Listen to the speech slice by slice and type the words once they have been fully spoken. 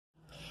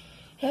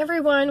Hey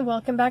everyone,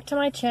 welcome back to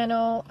my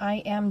channel.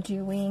 I am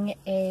doing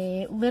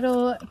a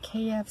little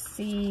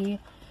KFC.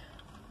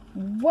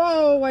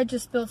 Whoa, I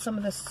just spilled some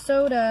of the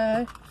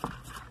soda.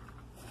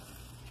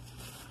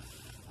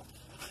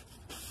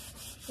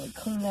 Let me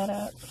clean that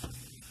up.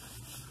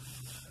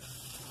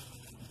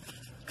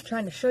 I'm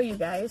trying to show you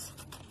guys.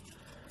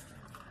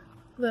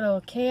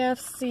 Little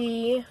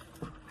KFC.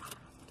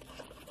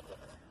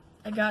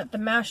 I got the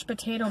mashed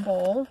potato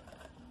bowl.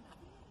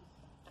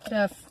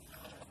 The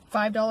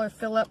 $5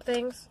 fill-up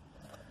things.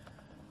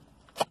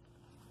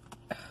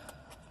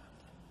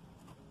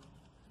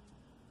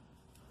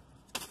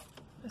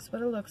 That's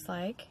what it looks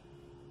like.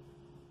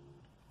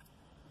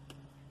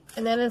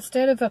 And then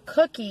instead of a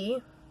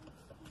cookie,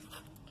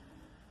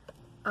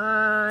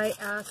 I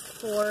asked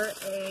for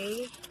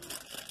a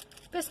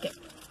biscuit.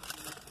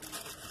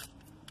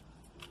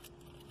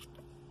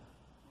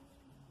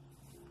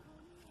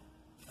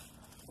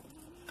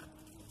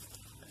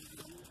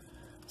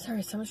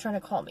 Sorry, someone's trying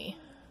to call me.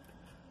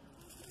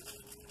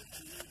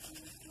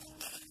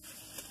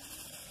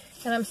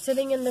 And I'm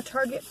sitting in the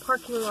Target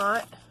parking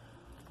lot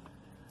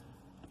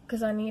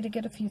because I need to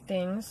get a few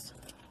things.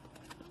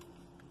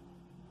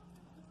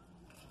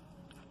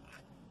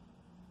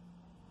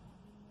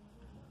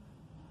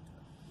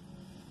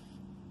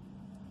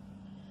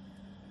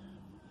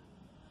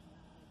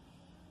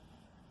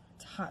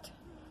 It's hot.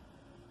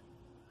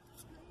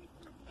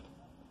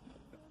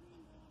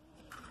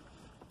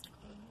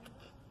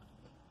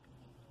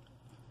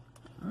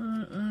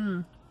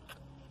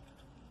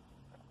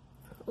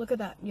 Look at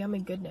that yummy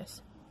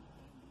goodness.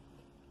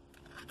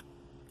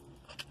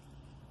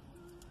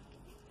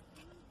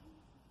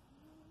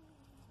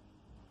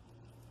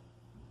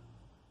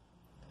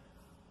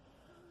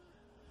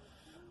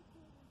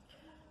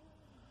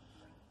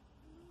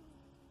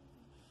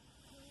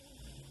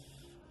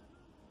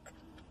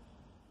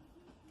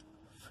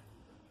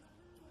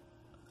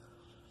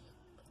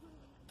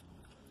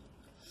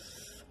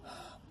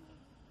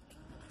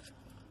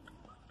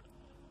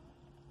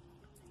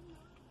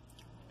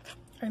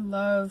 I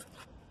love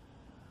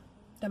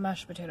the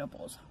mashed potato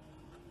bowls.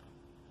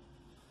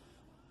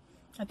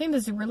 I think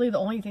this is really the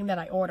only thing that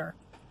I order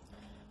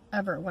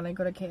ever when I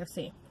go to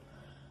KFC.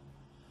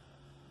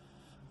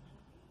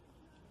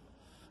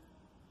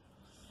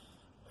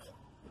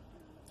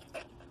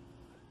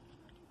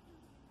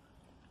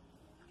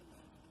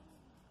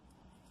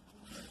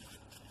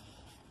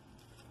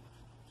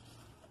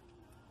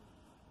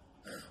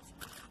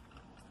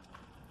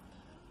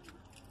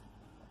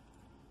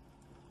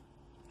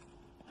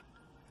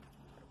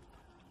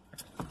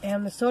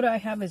 And the soda I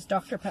have is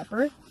Dr.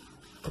 Pepper.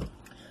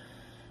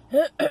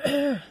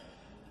 Well,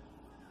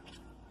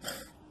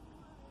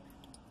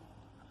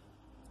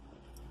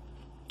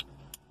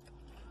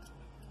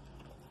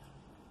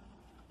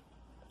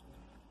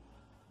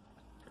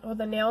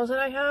 the nails that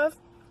I have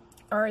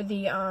are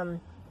the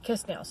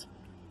kiss nails.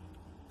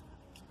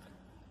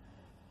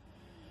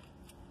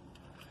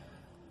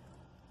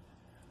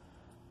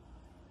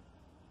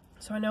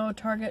 So I know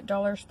Target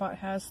Dollar Spot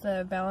has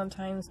the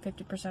Valentine's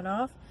 50%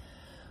 off.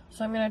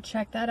 So I'm going to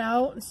check that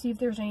out and see if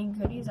there's any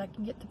goodies I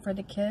can get for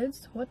the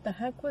kids. What the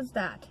heck was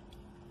that?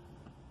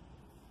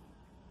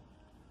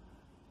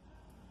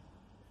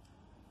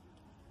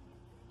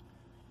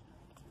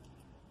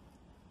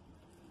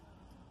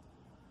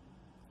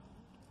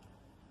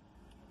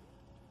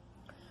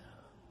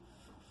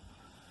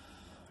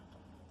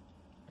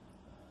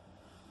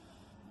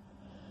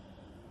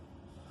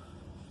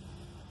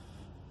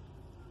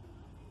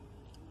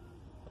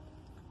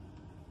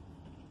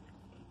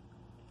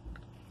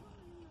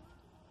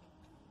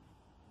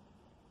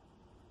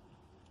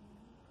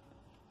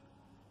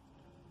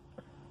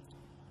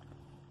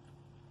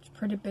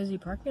 Pretty busy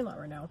parking lot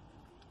right now.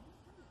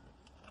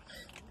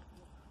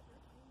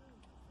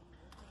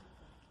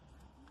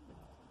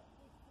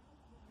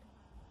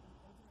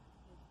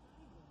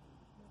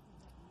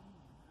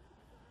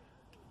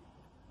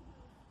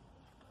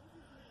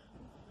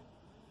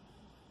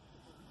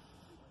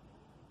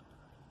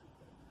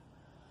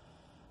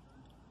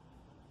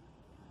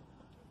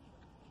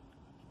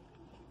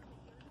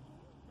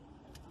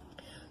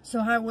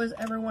 So how was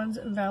everyone's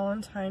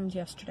Valentine's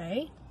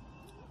yesterday?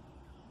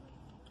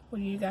 What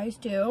do you guys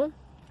do?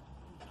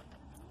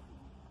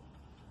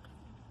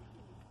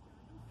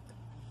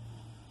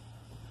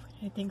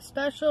 Anything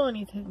special?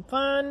 Anything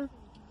fun?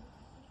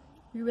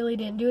 We really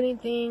didn't do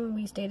anything.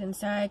 We stayed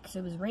inside because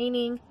it was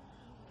raining.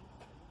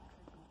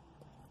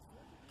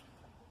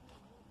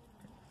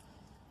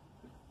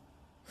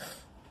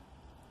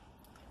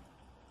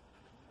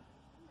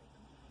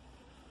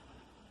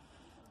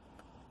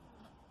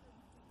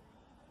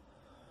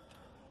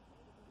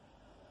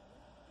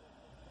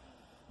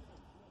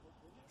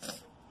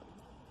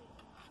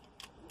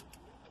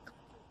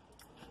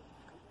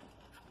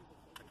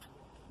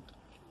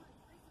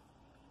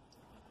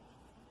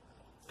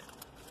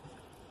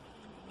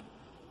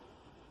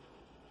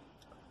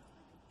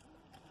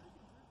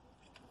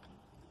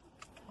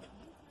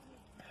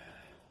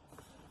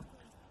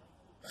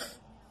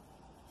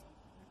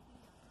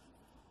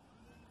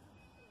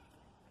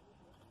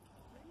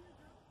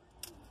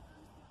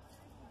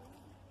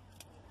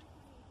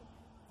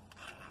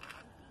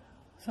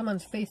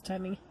 Someone's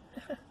FaceTiming.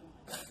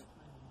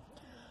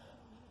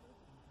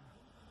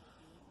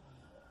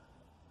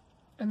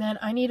 And then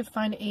I need to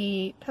find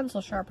a pencil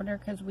sharpener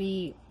because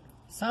we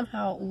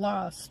somehow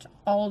lost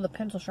all of the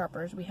pencil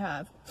sharpeners we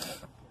have.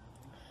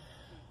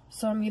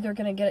 So I'm either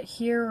going to get it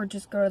here or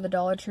just go to the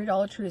Dollar Tree.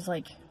 Dollar Tree is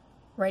like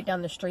right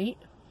down the street.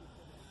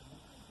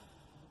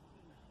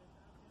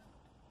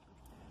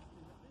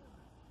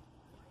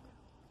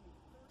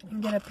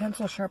 And get a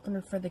pencil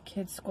sharpener for the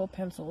kids' school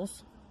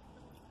pencils.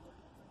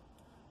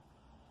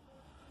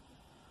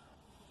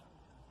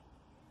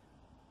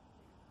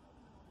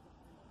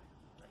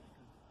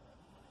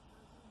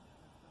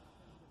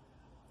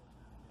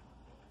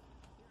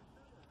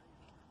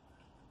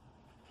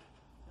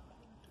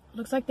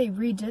 Looks like they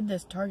redid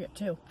this Target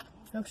too.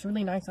 It looks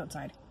really nice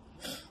outside.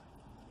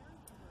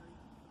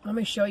 Let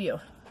me show you.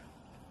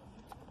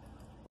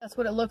 That's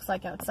what it looks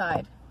like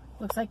outside.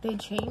 Looks like they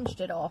changed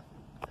it all.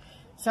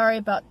 Sorry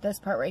about this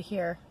part right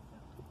here.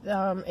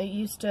 It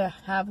used to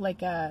have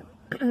like a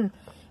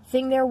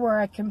thing there where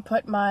I can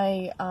put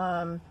my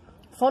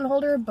phone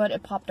holder, but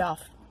it popped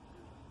off.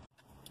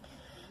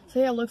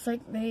 So yeah, it looks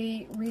like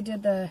they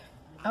redid the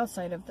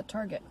outside of the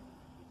Target.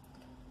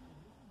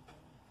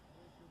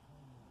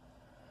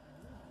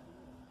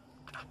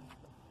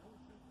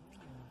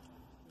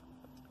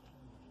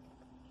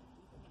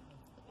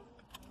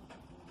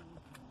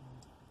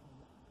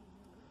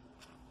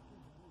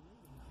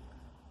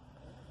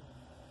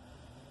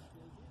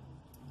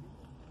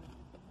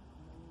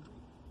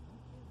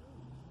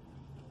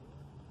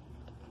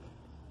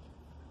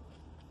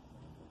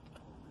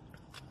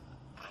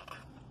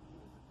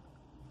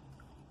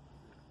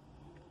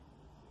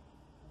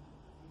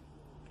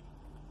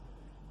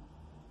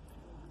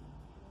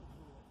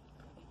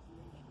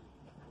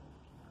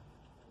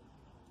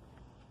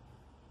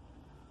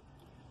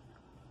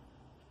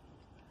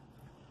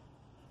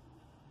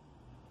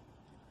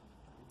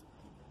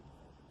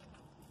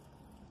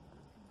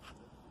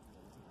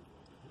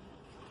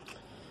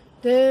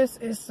 This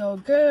is so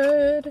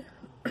good.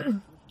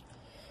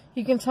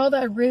 You can tell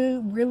that I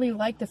really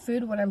like the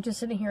food when I'm just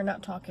sitting here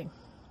not talking.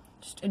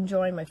 Just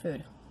enjoying my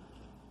food.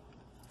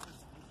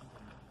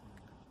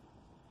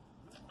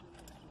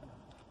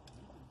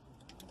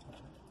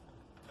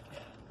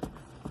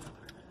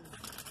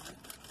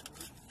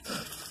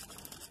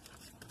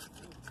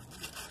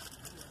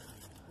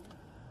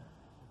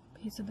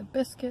 Piece of the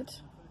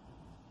biscuit.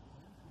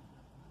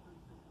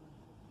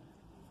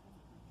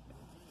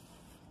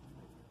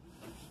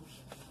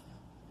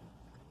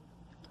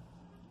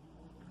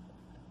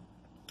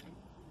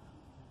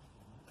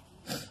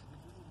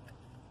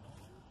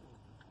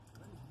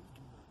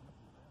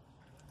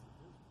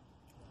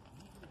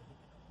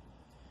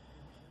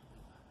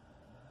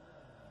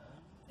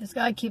 This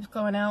guy keeps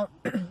going out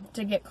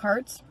to get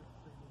carts,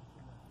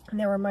 and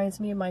that reminds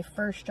me of my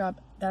first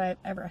job that I've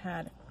ever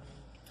had.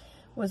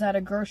 Was at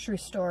a grocery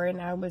store,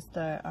 and I was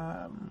the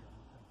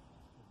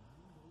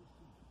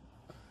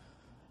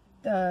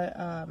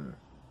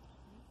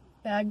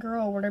bag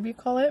girl, or whatever you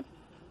call it.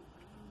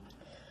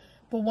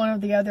 But one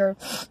of the other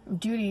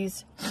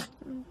duties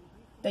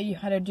that you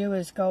had to do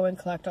is go and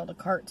collect all the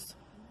carts.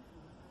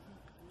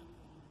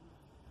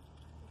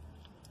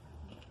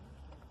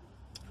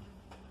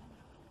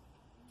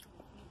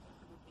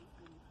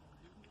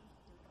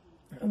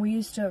 We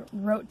used to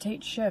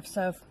rotate shifts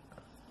of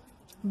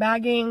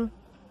bagging,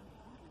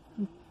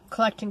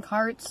 collecting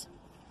carts,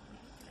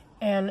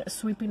 and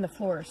sweeping the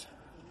floors.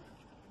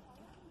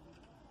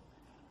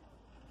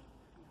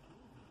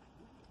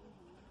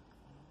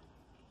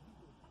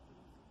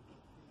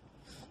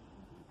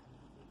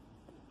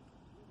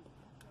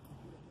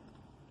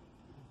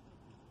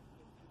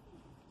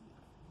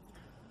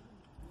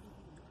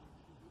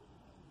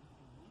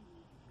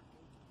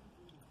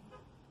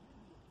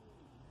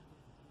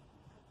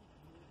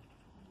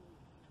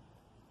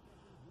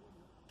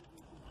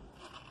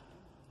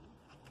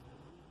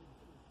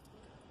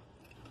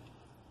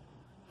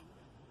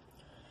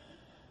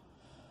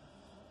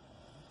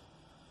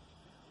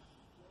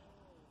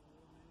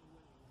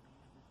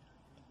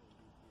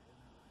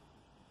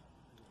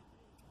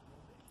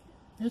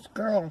 This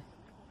girl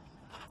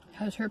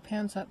has her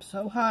pants up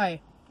so high.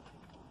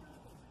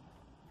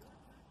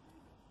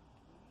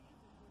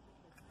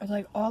 It's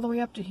like all the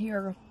way up to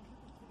here.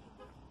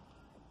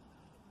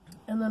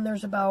 And then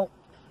there's about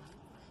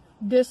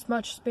this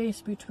much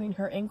space between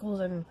her ankles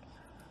and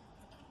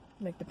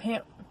like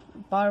the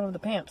bottom of the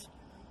pants.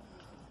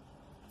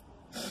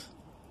 Is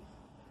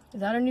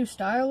that a new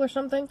style or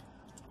something?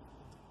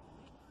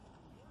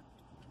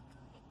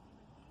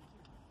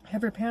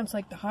 Have your pants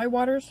like the high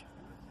waters?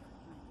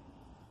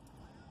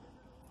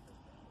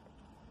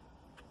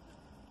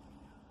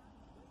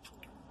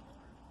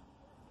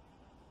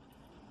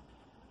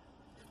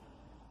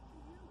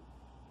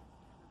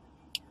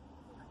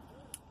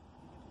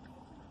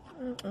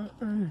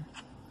 I'm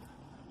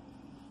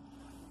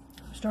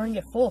starting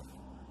to get full.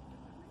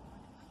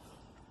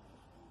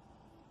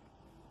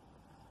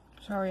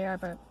 Sorry, I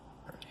have a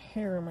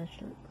hair in my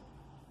shirt.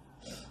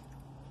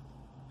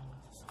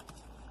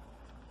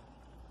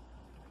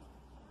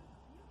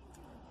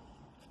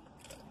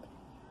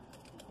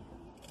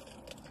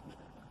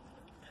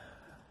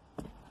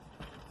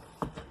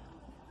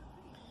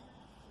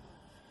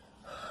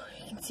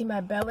 See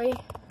my belly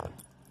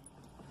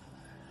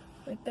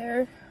right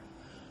there.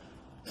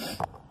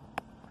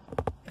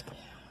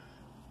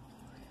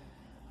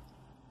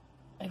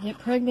 I get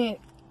pregnant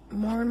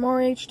more and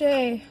more each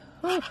day.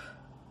 Whew.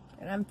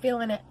 And I'm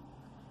feeling it.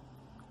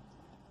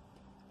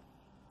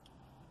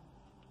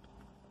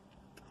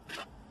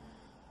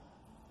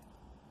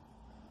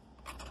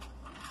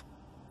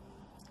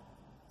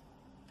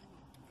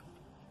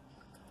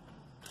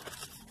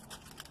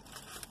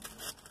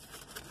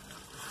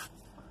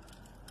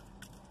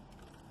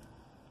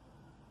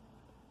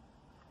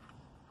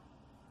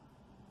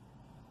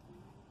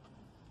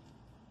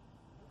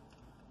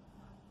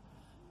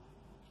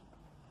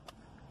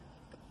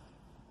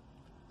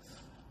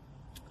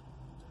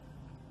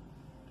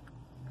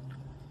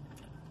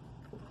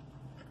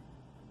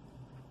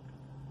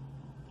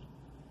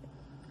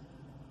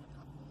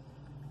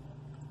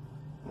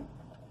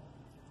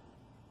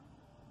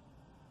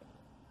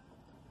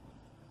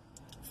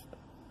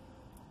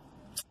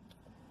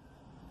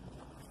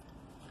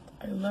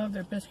 I love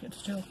their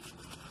biscuits too.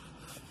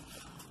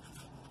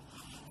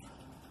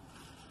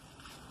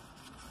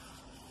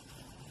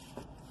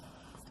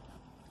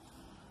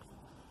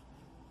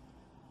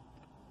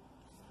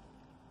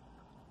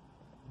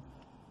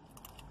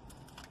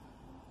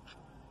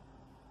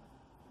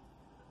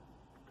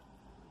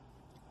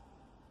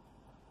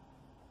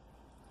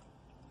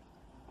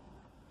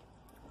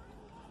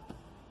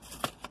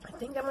 I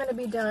think I'm going to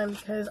be done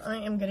because I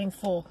am getting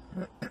full.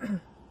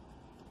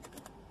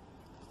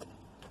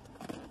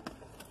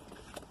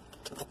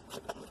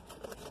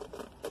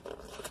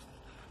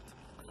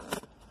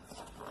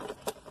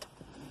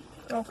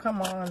 Oh,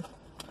 come on.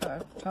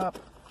 Top.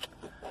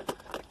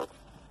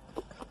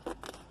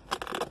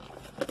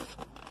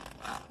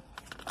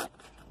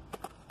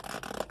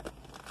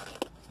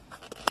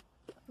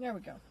 There we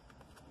go.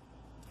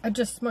 I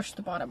just smushed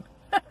the bottom.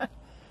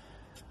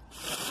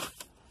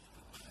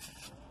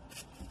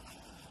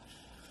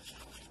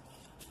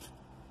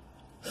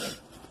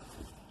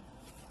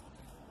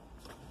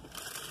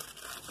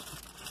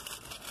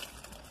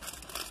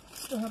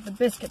 Still have the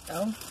biscuit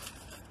though.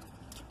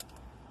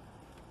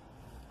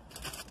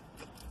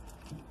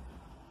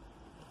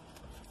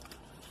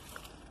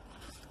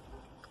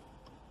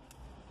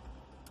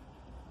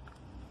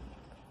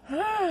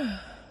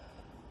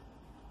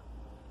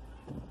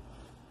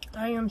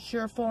 I am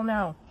sure full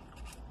now.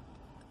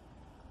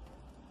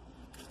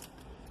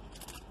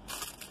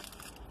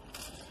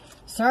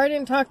 Sorry I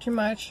didn't talk too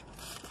much.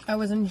 I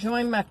was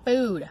enjoying my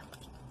food.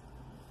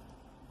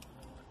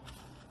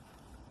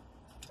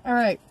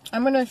 Alright,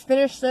 I'm going to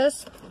finish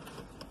this,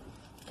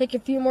 take a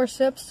few more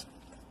sips,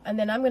 and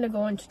then I'm going to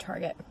go into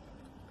Target.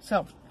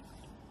 So,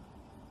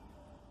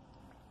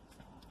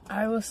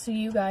 I will see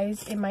you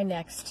guys in my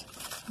next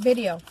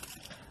video.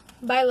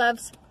 Bye,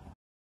 loves.